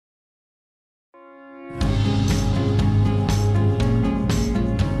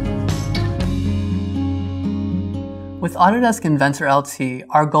With Autodesk Inventor LT,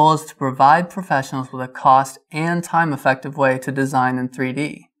 our goal is to provide professionals with a cost and time-effective way to design in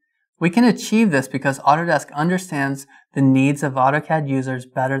 3D. We can achieve this because Autodesk understands the needs of AutoCAD users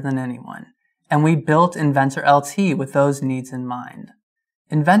better than anyone, and we built Inventor LT with those needs in mind.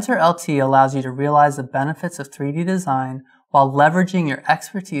 Inventor LT allows you to realize the benefits of 3D design while leveraging your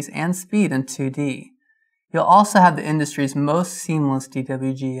expertise and speed in 2D. You'll also have the industry's most seamless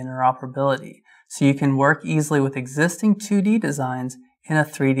DWG interoperability, so you can work easily with existing 2D designs in a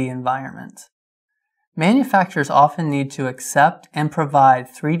 3D environment. Manufacturers often need to accept and provide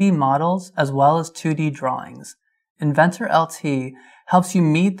 3D models as well as 2D drawings. Inventor LT helps you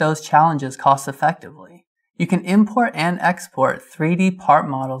meet those challenges cost-effectively. You can import and export 3D part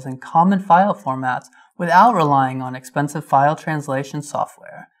models in common file formats without relying on expensive file translation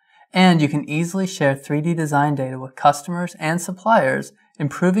software. And you can easily share 3D design data with customers and suppliers,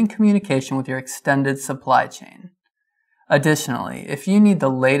 improving communication with your extended supply chain. Additionally, if you need the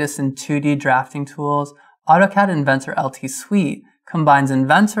latest in 2D drafting tools, AutoCAD Inventor LT Suite combines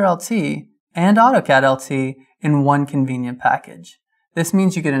Inventor LT and AutoCAD LT in one convenient package. This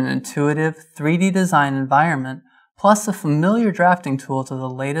means you get an intuitive 3D design environment plus the familiar drafting tools of the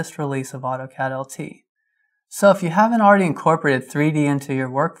latest release of AutoCAD LT. So if you haven't already incorporated 3D into your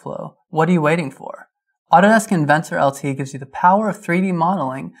workflow, what are you waiting for? Autodesk Inventor LT gives you the power of 3D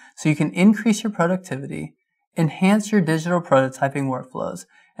modeling so you can increase your productivity, enhance your digital prototyping workflows,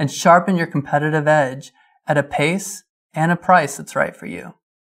 and sharpen your competitive edge at a pace and a price that's right for you.